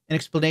has an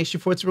explanation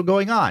for what's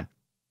going on.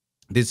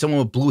 Then someone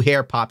with blue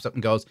hair pops up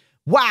and goes,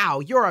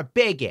 wow, you're a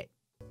bigot.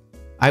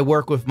 I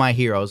work with my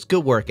heroes.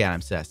 Good work,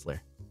 Adam Sessler.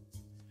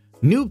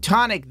 Noob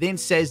Tonic then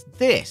says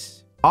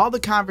this. All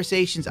the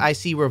conversations I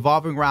see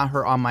revolving around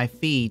her on my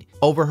feed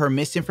over her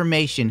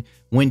misinformation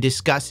when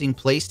discussing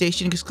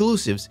PlayStation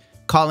exclusives,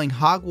 calling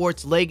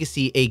Hogwarts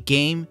Legacy a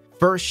game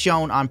first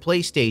shown on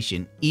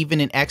PlayStation, even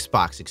an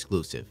Xbox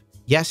exclusive.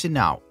 Yes and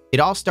no.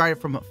 It all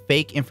started from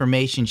fake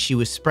information she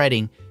was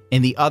spreading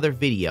in the other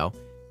video,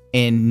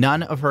 and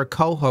none of her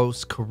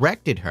co-hosts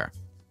corrected her.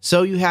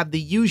 So you have the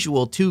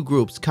usual two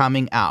groups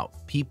coming out.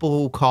 People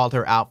who called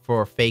her out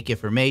for fake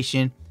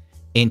information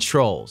and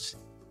trolls.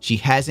 She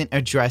hasn't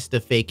addressed the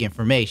fake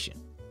information.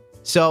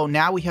 So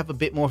now we have a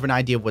bit more of an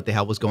idea of what the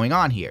hell was going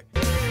on here.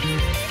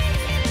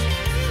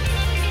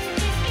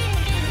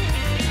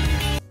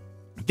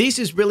 This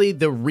is really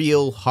the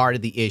real heart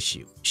of the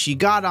issue. She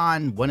got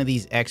on one of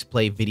these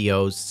X-Play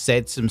videos,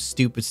 said some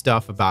stupid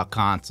stuff about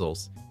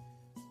consoles.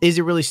 Is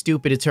it really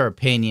stupid? It's her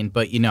opinion,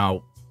 but you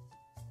know,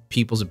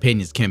 people's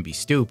opinions can be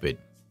stupid.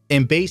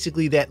 And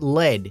basically that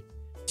led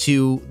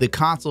to the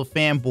console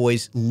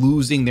fanboys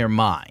losing their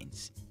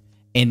minds.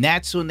 And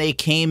that's when they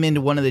came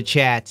into one of the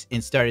chats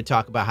and started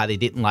talking about how they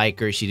didn't like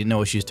her, she didn't know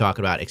what she was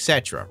talking about,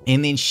 etc.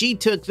 And then she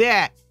took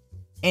that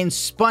and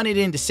spun it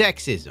into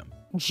sexism.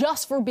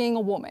 Just for being a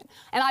woman.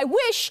 And I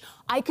wish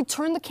I could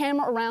turn the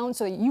camera around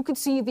so that you could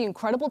see the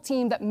incredible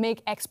team that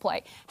make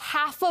X-Play.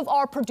 Half of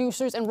our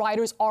producers and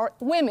writers are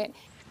women.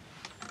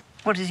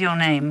 What is your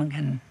name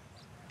again?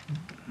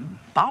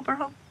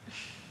 Barbara?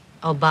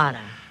 Obara.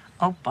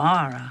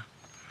 Obara.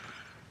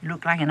 You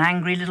look like an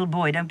angry little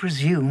boy. Don't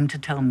presume to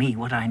tell me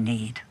what I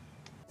need.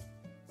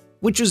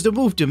 Which was the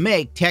move to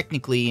make,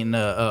 technically, in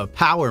a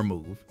power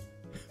move.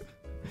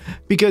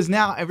 Because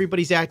now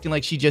everybody's acting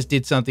like she just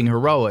did something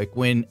heroic,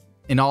 when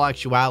in all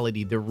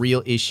actuality, the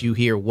real issue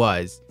here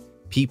was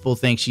people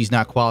think she's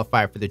not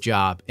qualified for the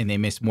job, and they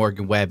miss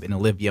Morgan Webb and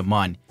Olivia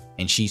Munn,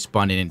 and she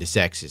spun it into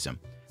sexism.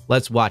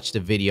 Let's watch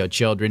the video,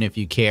 children, if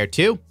you care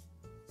to.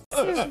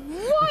 I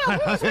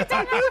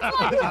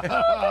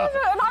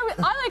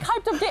like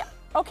hyped up.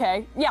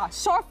 Okay, yeah,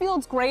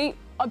 Starfield's great.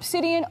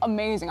 Obsidian,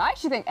 amazing. I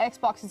actually think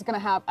Xbox is gonna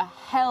have a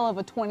hell of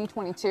a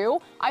 2022.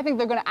 I think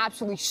they're gonna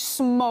absolutely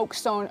smoke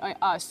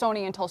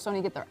Sony until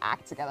Sony get their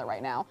act together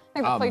right now. I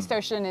think the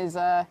PlayStation is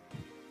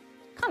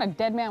kind of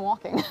dead man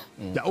walking.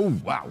 Oh,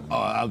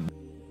 wow.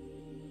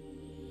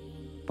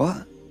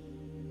 What?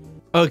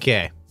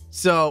 Okay,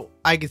 so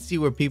I can see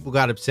where people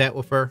got upset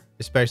with her,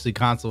 especially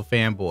console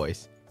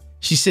fanboys.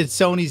 She said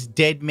Sony's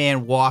dead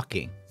man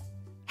walking.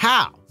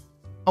 How?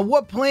 On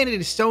what planet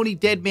is Sony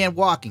dead man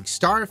walking?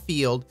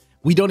 Starfield,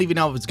 we don't even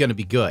know if it's going to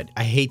be good.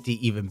 I hate to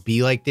even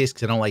be like this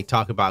because I don't like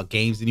talking about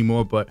games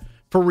anymore, but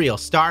for real,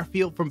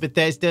 Starfield from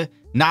Bethesda,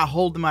 not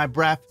holding my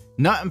breath,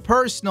 nothing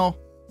personal,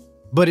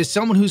 but as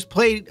someone who's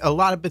played a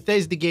lot of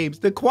Bethesda games,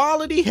 the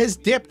quality has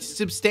dipped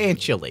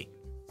substantially.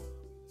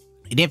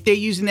 And if they're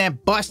using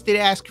that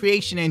busted-ass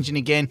creation engine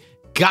again,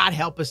 God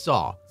help us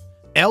all.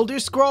 Elder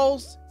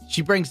Scrolls,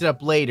 she brings it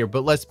up later,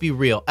 but let's be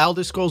real.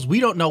 Elder Scrolls, we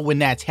don't know when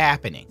that's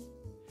happening.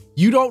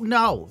 You don't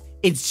know.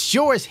 It's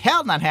sure as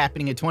hell not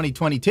happening in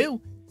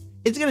 2022.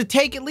 It's going to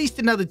take at least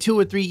another 2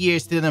 or 3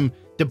 years to them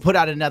to put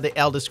out another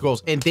Elder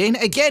Scrolls. And then,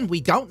 again, we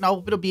don't know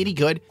if it'll be any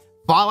good.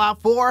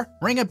 Fallout 4,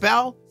 ring a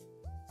bell.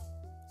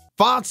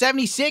 Fallout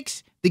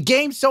 76, the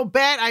game's so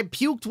bad I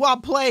puked while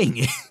playing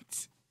it.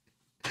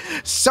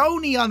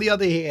 Sony, on the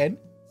other hand,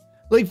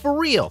 like for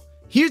real,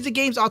 here's the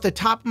games off the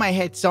top of my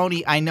head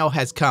Sony I know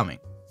has coming.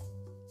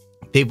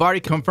 They've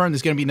already confirmed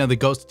there's going to be another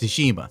Ghost of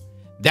Tsushima.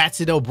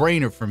 That's a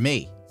no-brainer for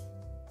me.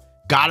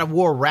 God of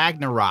War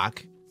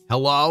Ragnarok.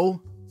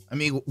 Hello? I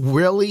mean,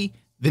 really?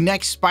 The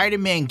next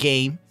Spider-Man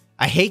game,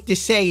 I hate to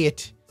say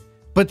it,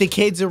 but the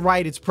kids are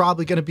right, it's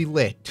probably going to be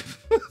lit.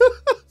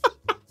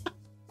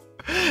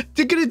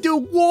 They're going to do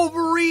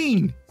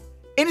Wolverine,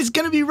 and it's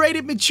going to be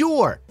rated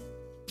mature.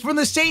 From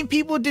the same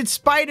people who did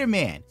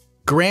Spider-Man.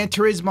 Gran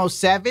Turismo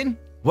 7?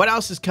 What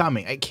else is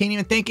coming? I can't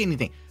even think of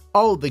anything.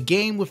 Oh, the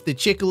game with the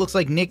chick who looks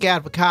like Nick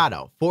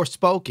Avocado.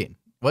 Forspoken.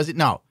 Was it?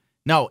 No.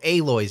 No,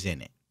 Aloy's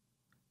in it.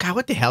 God,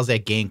 what the hell's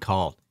that game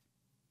called?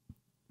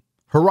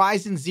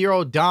 Horizon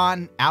Zero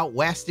Dawn Out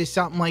West or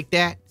something like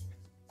that?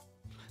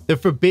 The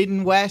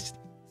Forbidden West?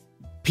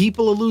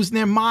 People are losing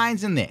their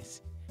minds in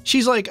this.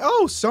 She's like,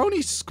 oh,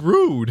 Sony's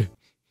screwed.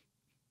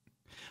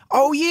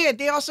 Oh yeah,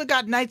 they also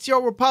got Knights of the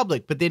Old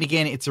Republic, but then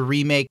again, it's a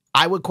remake.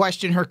 I would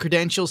question her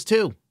credentials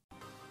too.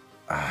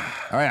 All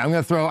right, I'm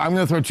gonna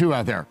throw two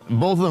out there.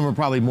 Both of them are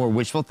probably more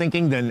wishful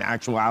thinking than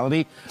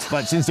actuality.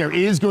 But since there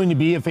is going to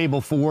be a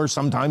Fable 4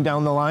 sometime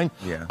down the line,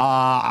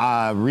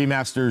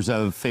 remasters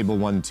of Fable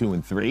 1, 2,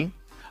 and 3.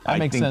 That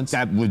makes sense.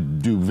 That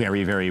would do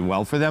very, very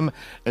well for them.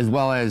 As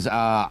well as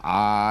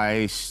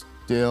I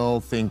still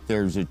think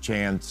there's a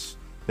chance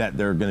that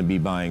they're going to be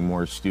buying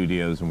more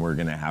studios and we're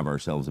going to have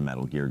ourselves a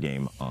Metal Gear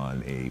game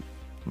on a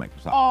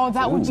Microsoft. Oh,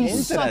 that would be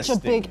such a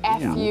big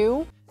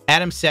FU.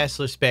 Adam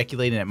Sessler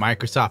speculating that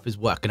Microsoft is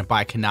what, going to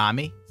buy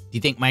Konami? Do you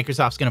think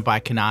Microsoft's going to buy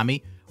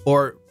Konami?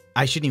 Or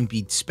I shouldn't even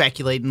be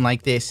speculating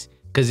like this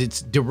because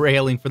it's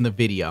derailing from the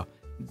video.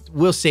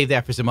 We'll save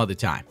that for some other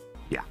time.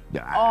 Yeah,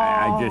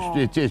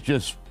 it's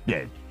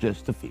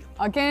just a feeling.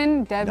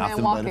 Again, dead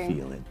man walking.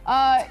 Nothing but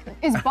a feeling.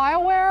 Is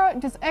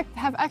Bioware,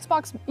 have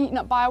Xbox eaten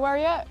up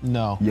Bioware yet?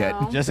 No.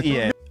 No. Just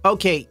EA.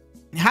 Okay,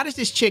 how does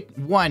this chick,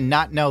 one,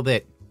 not know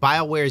that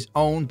Bioware is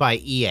owned by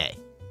EA?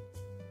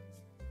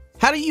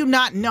 How do you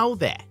not know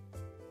that?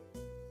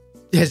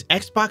 Has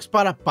Xbox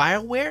bought up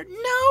Bioware?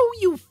 No,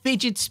 you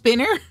fidget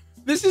spinner.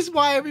 This is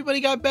why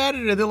everybody got mad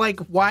at her. They're like,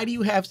 why do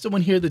you have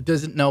someone here that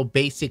doesn't know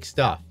basic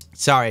stuff?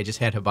 Sorry, I just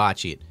had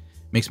hibachi. It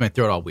makes my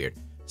throat all weird.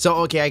 So,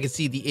 okay, I can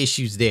see the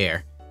issues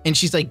there. And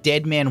she's like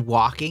dead man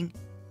walking,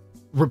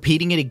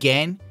 repeating it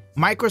again.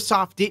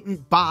 Microsoft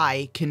didn't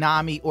buy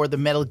Konami or the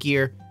Metal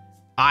Gear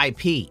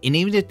IP. And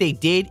even if they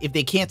did, if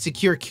they can't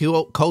secure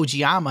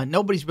Kojima,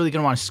 nobody's really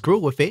going to want to screw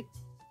with it.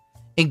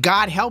 And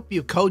God help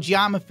you,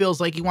 Kojima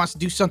feels like he wants to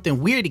do something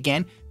weird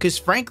again because,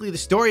 frankly, the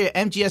story of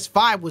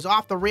MGS5 was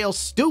off the rails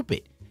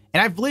stupid.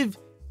 And I've lived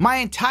my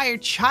entire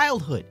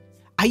childhood.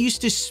 I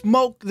used to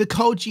smoke the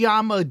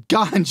Kojima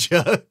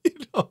ganja,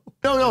 you know?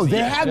 No, they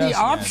had the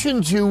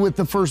option to with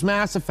the first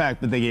Mass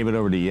Effect, but they gave it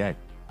over to EA.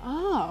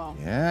 Oh.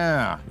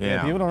 Yeah.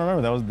 People don't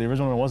remember that was the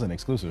original one wasn't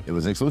exclusive. It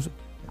was exclusive.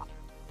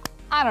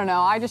 I don't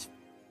know.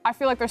 I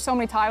feel like there's so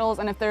many titles,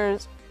 and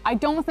I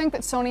don't think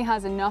that Sony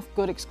has enough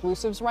good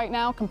exclusives right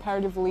now,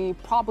 comparatively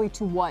probably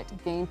to what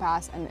Game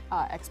Pass and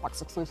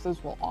Xbox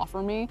exclusives will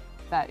offer me.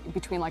 That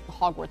between like the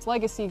Hogwarts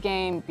Legacy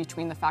game,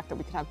 between the fact that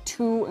we could have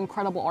 2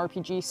 incredible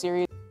RPG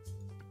series.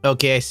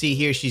 Okay, I see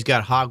here she's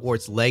got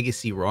Hogwarts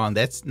Legacy wrong.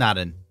 That's not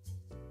an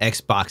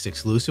Xbox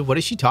exclusive. What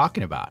is she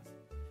talking about?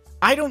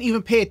 I don't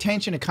even pay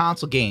attention to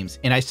console games,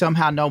 and I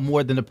somehow know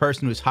more than the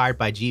person who's hired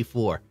by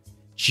G4.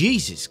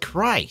 Jesus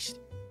Christ.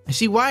 I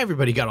see why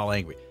everybody got all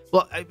angry.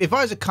 Well, if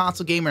I was a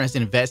console gamer and I was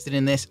invested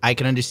in this, I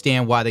can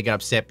understand why they got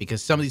upset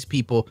because some of these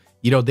people,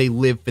 you know, they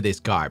live for this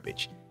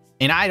garbage.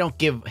 And I don't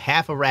give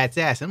half a rat's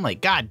ass. I'm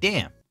like, God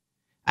damn.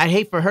 I'd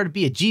hate for her to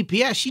be a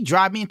GPS. She'd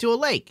drive me into a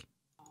lake.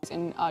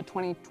 in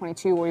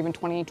 2022 or even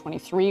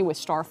 2023 with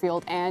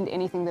Starfield and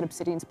anything that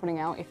Obsidian's putting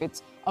out, if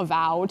it's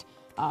Avowed,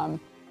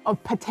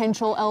 of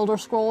potential Elder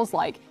Scrolls.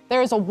 Like,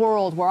 there's a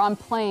world where I'm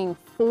playing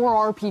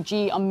 4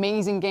 RPG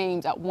amazing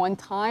games at one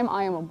time.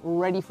 I am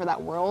ready for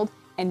that world,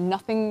 and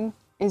nothing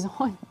is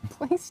on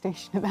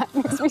PlayStation, and that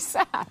makes me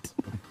sad.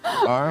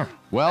 All right.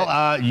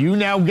 Well, you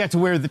now get to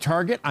wear the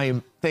target. I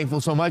am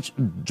thankful so much.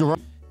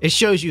 It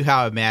shows you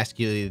how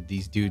emasculated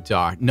these dudes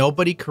are.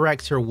 Nobody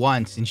corrects her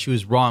once, and she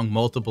was wrong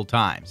multiple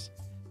times.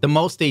 The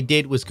most they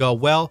did was go,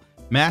 well,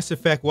 Mass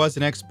Effect was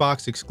an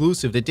Xbox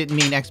exclusive. That didn't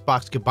mean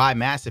Xbox could buy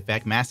Mass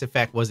Effect. Mass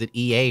Effect was an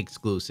EA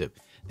exclusive.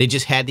 They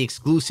just had the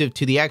exclusive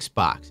to the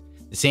Xbox.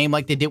 The same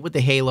like they did with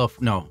the Halo.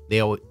 No,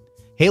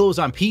 Halo was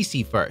on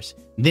PC first.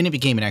 Then it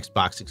became an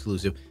Xbox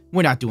exclusive.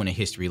 We're not doing a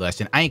history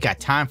lesson. I ain't got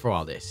time for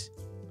all this.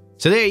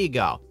 So there you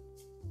go.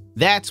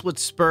 That's what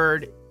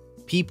spurred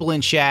people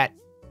in chat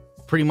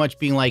pretty much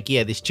being like,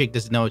 yeah, this chick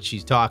doesn't know what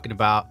she's talking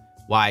about.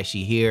 Why is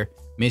she here?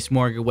 Miss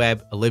Morgan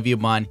Webb, Olivia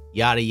Munn,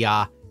 yada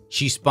yada.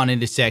 She spun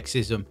into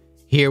sexism.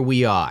 Here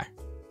we are.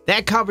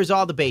 That covers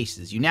all the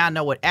bases. You now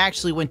know what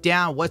actually went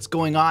down, what's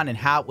going on, and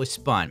how it was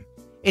spun.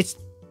 It's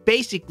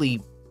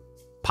basically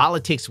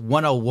politics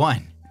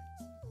 101.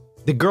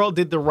 The girl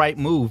did the right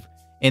move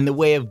in the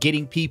way of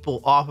getting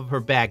people off of her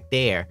back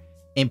there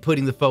and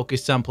putting the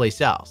focus someplace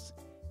else.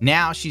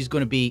 Now she's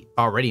going to be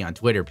already on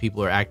Twitter.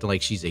 People are acting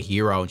like she's a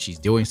hero and she's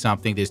doing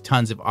something. There's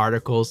tons of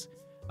articles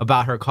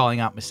about her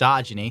calling out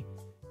misogyny.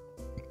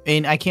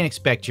 And I can't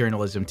expect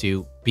journalism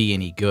to be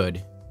any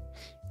good.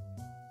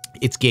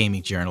 It's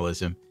gaming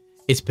journalism.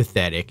 It's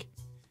pathetic.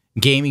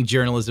 Gaming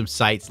journalism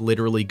sites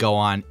literally go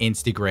on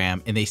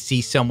Instagram and they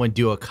see someone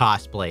do a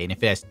cosplay, and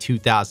if it has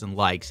 2,000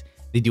 likes,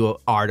 they do an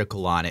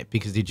article on it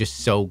because they're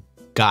just so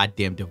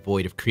goddamn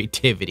devoid of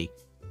creativity.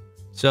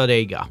 So there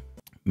you go.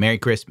 Merry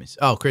Christmas.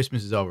 Oh,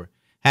 Christmas is over.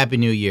 Happy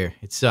New Year.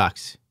 It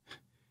sucks.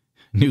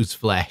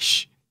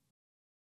 Newsflash.